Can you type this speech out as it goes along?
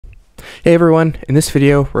Hey everyone, in this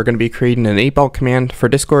video we're going to be creating an 8-ball command for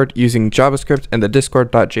Discord using JavaScript and the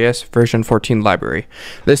discord.js version 14 library.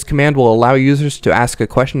 This command will allow users to ask a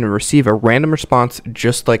question and receive a random response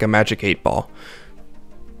just like a magic 8-ball.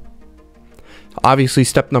 Obviously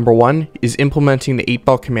step number 1 is implementing the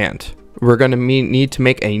 8-ball command. We're going to need to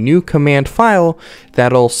make a new command file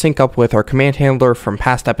that'll sync up with our command handler from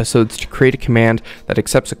past episodes to create a command that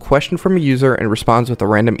accepts a question from a user and responds with a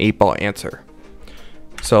random 8-ball answer.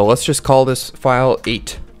 So let's just call this file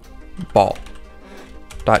 8ball.js.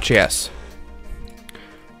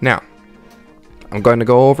 Now, I'm going to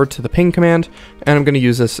go over to the ping command, and I'm going to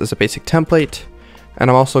use this as a basic template, and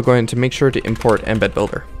I'm also going to make sure to import embed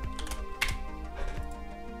builder.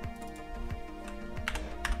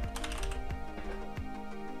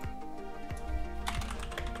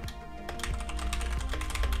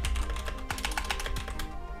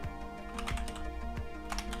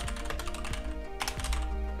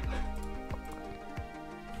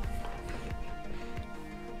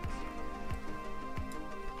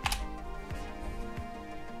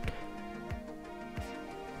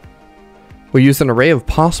 We'll use an array of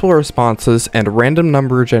possible responses and a random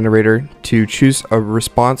number generator to choose a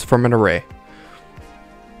response from an array.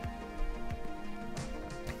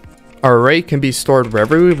 Our array can be stored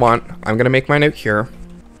wherever we want. I'm going to make mine out here.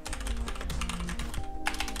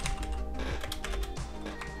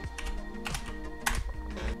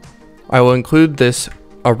 I will include this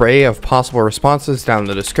array of possible responses down in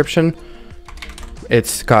the description.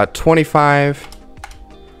 It's got 25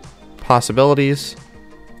 possibilities,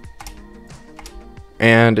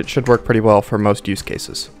 and it should work pretty well for most use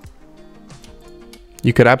cases.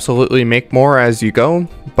 You could absolutely make more as you go,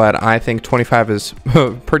 but I think 25 is a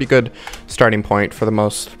pretty good starting point for the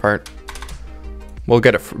most part. We'll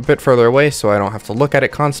get it a bit further away so I don't have to look at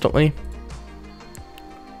it constantly.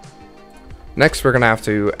 Next, we're going to have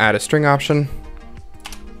to add a string option.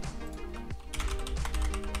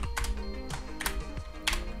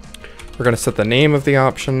 We're going to set the name of the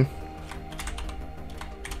option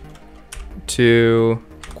to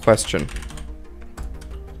question.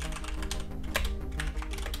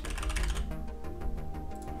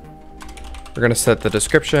 We're going to set the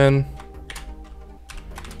description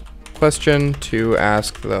question to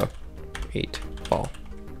ask the 8-ball.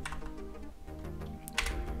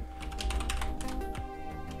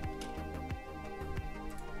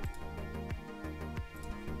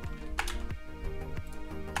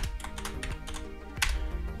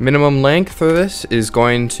 Minimum length for this is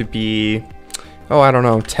going to be, I don't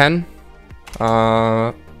know, 10?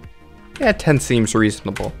 Yeah, 10 seems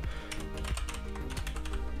reasonable.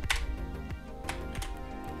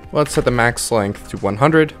 Let's set the max length to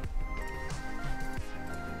 100.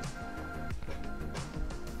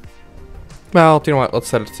 Well, you know what? Let's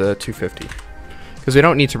set it to 250. Because we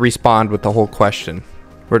don't need to respond with the whole question.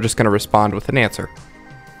 We're just going to respond with an answer.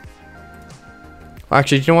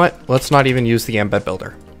 Actually, you know what? Let's not even use the embed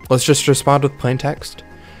builder. Let's just respond with plain text.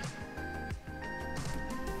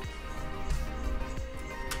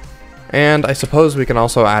 And I suppose we can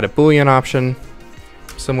also add a Boolean option,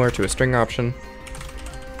 similar to a string option.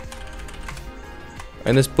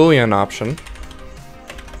 And this Boolean option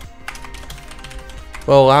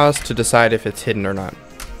will allow us to decide if it's hidden or not.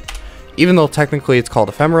 Even though technically it's called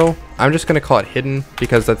ephemeral, I'm just going to call it hidden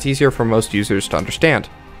because that's easier for most users to understand.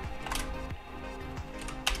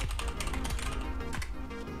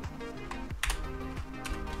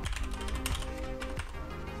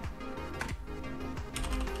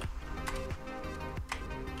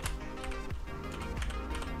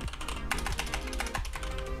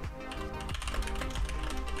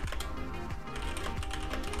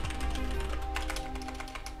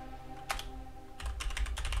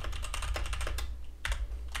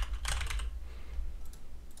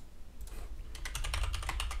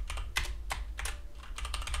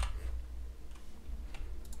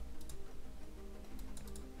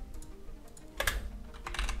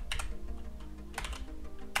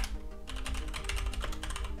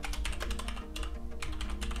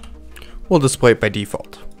 We'll display it by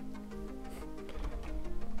default.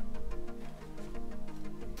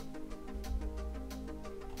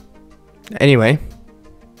 Anyway,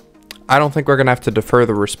 I don't think we're going to have to defer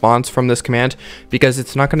the response from this command because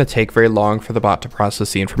it's not going to take very long for the bot to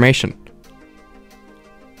process the information.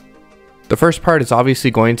 The first part is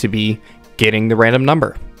obviously going to be getting the random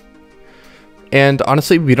number. And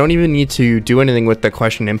honestly, we don't even need to do anything with the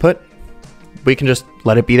question input. We can just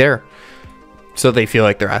let it be there, so they feel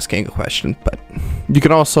like they're asking a question. But you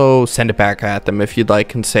can also send it back at them if you'd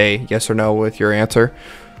like and say yes or no with your answer.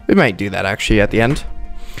 We might do that actually at the end.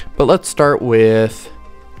 But let's start with,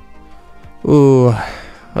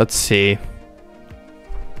 let's see.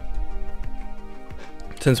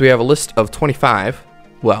 Since we have a list of 25,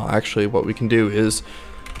 well, actually what we can do is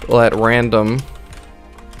let random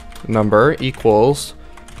number equals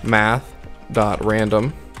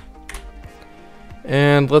math.random.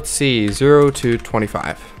 And let's see, 0 to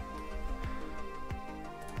 25.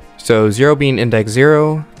 So 0 being index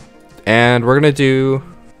 0, and we're gonna do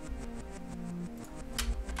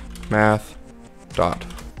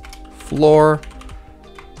math.floor.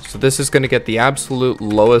 So this is gonna get the absolute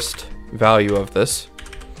lowest value of this.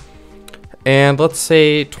 And let's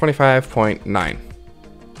say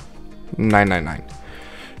 25.999.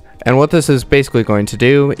 And what this is basically going to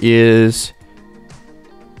do is,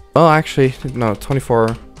 well, actually, no,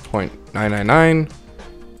 24.999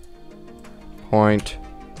 point,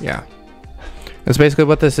 yeah. That's basically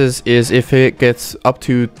what this is if it gets up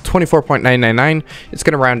to 24.999, it's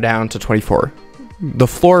going to round down to 24. The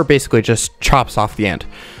floor basically just chops off the end.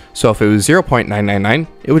 So if it was 0.999,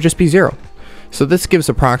 it would just be 0. So this gives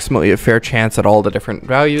approximately a fair chance at all the different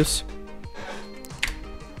values.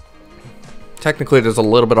 Technically, there's a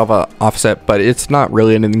little bit of an offset, but it's not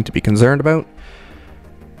really anything to be concerned about.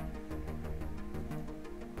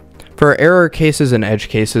 For error cases and edge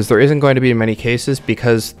cases, there isn't going to be many cases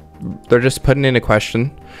because they're just putting in a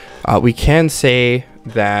question. We can say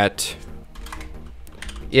that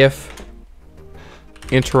if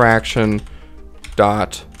interaction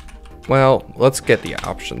dot, well, let's get the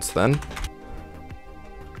options then.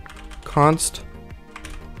 Const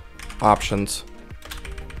options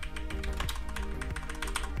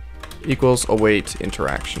equals await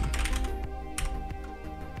interaction,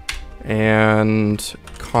 and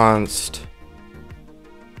const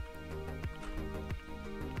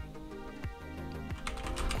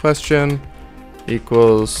question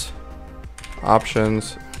equals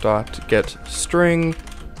options dot get string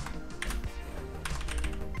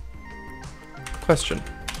question.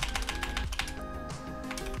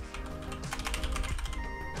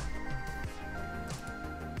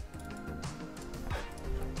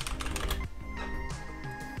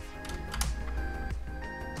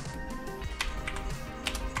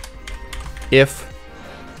 If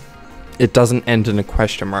it doesn't end in a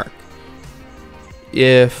question mark.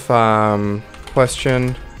 If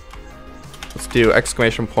question, let's do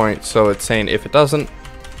exclamation point, so it's saying if it doesn't.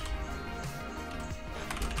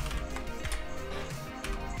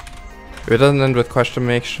 If it doesn't end with question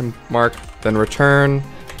mark, then return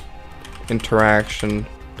interaction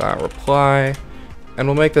dot reply, and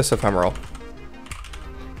we'll make this ephemeral.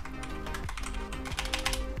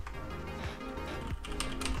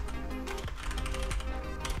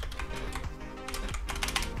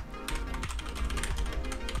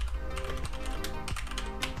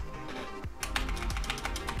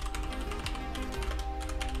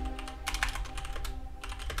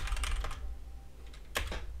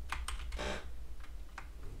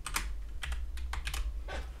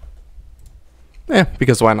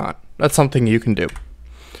 Because why not? That's something you can do.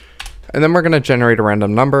 And then we're going to generate a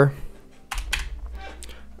random number.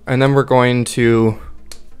 And then we're going to, you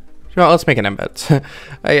know, let's make an embed.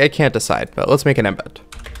 I can't decide, but let's make an embed.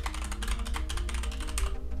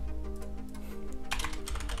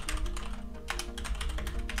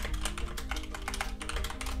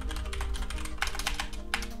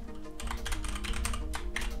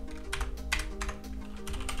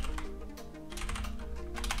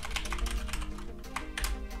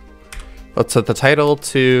 Let's set the title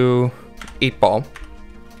to 8-ball.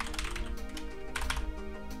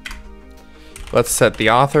 Let's set the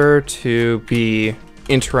author to be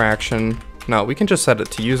interaction. No, we can just set it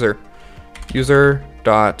to user.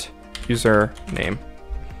 User.username.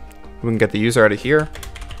 We can get the user out of here.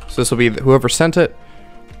 So this will be whoever sent it.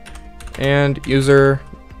 And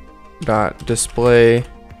user.display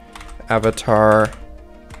avatar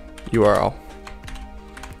URL.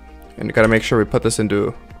 And you gotta make sure we put this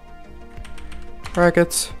into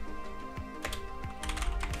brackets.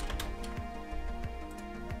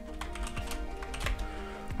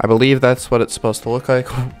 I believe that's what it's supposed to look like.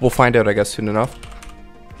 We'll find out, I guess, soon enough.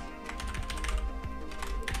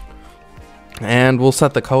 And we'll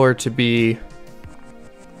set the color to be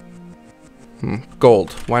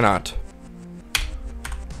gold. Why not?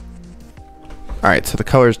 Alright, so the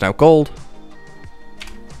color is now gold.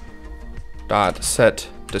 Dot set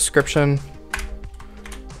description.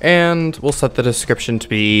 And we'll set the description to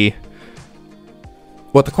be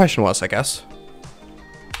what the question was, I guess.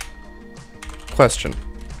 Question.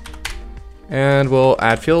 And we'll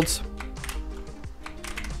add fields.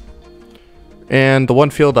 And the one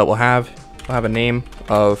field that we'll have a name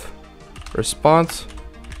of response.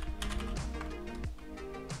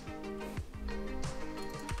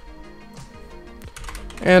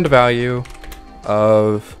 and a value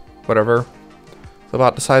of whatever the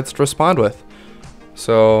bot decides to respond with.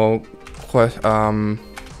 So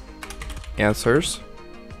answers,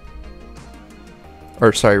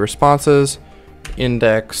 or sorry, responses,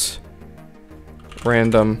 index,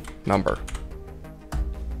 random number.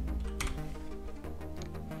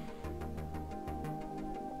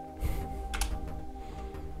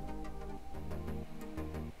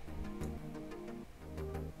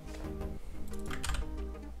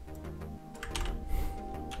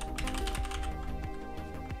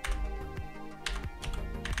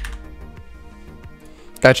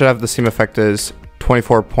 That should have the same effect as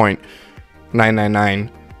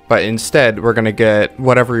 24.999, but instead we're going to get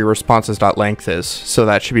whatever your responses.length is, so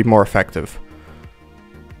that should be more effective.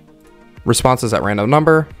 Responses at random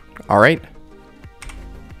number, alright.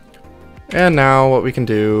 And now what we can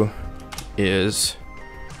do is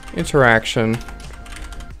interaction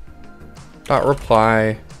dot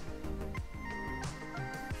reply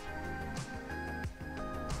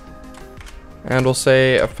and we'll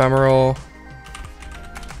say ephemeral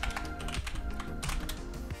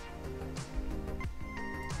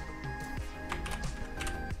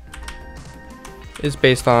is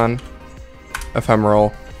based on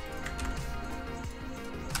ephemeral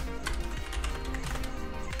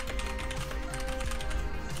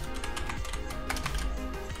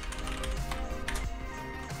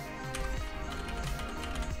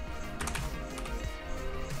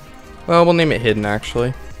well, we'll name it hidden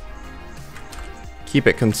actually. Keep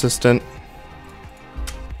it consistent.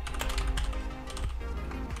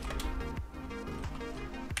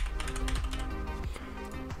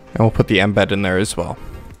 And we'll put the embed in there as well.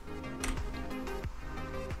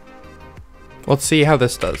 Let's see how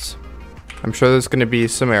this does. I'm sure there's going to be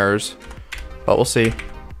some errors, but we'll see.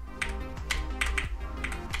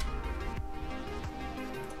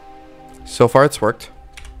 So far it's worked.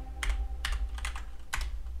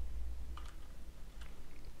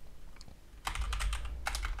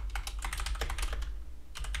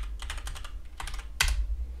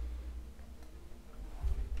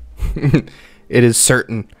 It is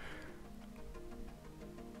certain.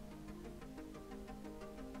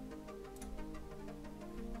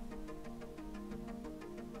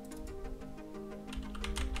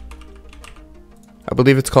 I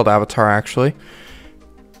believe it's called Avatar actually.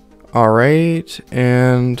 Alright,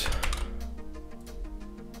 and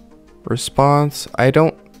response.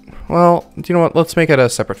 Well, do you know what? Let's make it a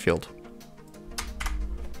separate field.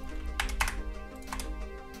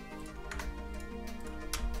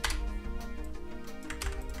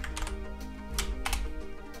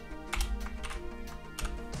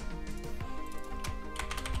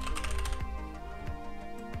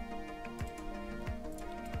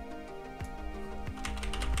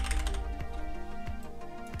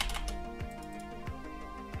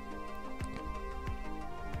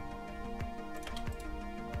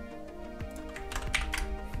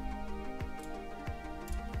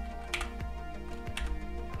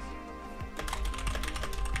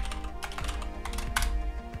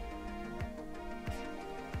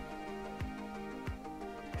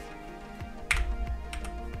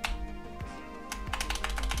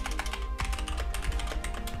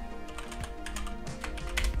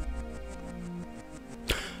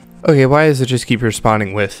 Okay, why does it just keep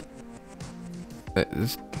responding with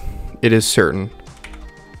it is certain?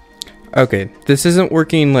 Okay, this isn't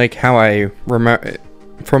working like how I remember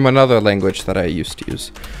from another language that I used to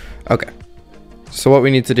use. Okay, so what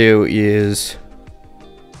we need to do is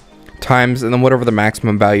times and then whatever the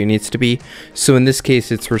maximum value needs to be. So in this case,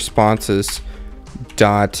 it's responses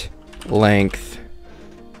dot length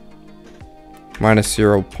minus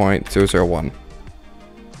 0.001.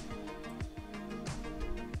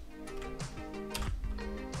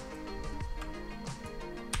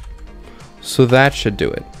 So that should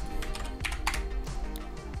do it.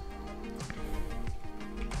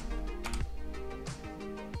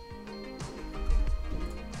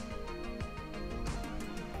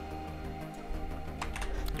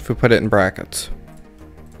 If we put it in brackets.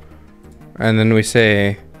 And then we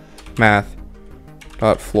say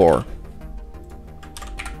math.floor.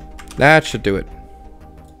 That should do it.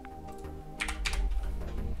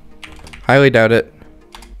 Highly doubt it.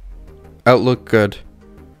 Outlook good.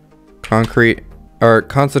 Concrete or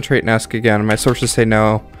concentrate and ask again. My sources say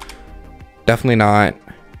no. Definitely not.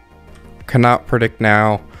 Cannot predict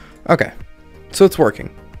now. Okay, so it's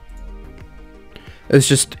working. It's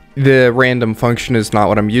just the random function is not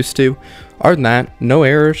what I'm used to. Other than that, no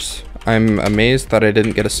errors. I'm amazed that I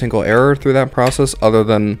didn't get a single error through that process other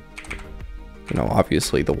than, you know,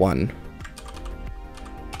 obviously the one.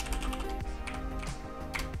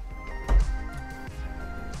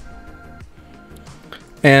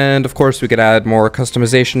 And of course we could add more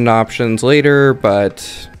customization options later,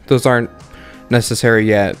 but those aren't necessary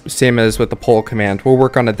yet. Same as with the poll command. We'll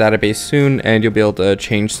work on a database soon and you'll be able to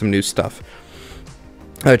change some new stuff.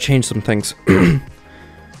 Change some things. And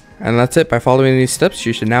that's it. By following these steps,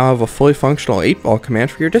 you should now have a fully functional 8-ball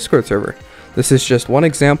command for your Discord server. This is just one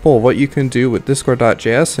example of what you can do with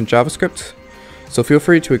Discord.js and JavaScript. So feel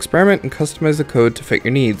free to experiment and customize the code to fit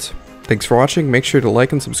your needs. Thanks for watching. Make sure to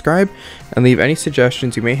like and subscribe, and leave any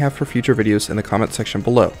suggestions you may have for future videos in the comment section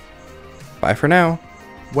below. Bye for now.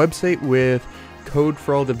 Website with code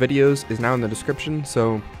for all the videos is now in the description,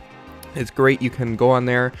 so it's great. You can go on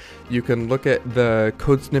there, you can look at the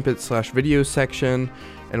code snippet / video section,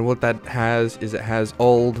 and what that has is it has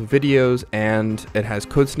old videos and it has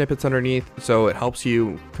code snippets underneath, so it helps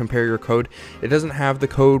you compare your code. It doesn't have the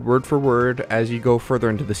code word for word as you go further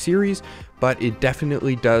into the series, but it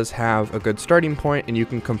definitely does have a good starting point, and you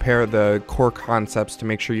can compare the core concepts to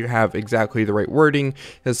make sure you have exactly the right wording,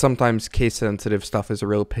 because sometimes case sensitive stuff is a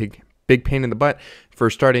real big pain in the butt. For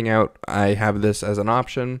starting out, I have this as an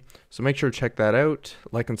option, so make sure to check that out,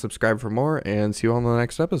 like and subscribe for more, and see you on the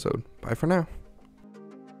next episode. Bye for now.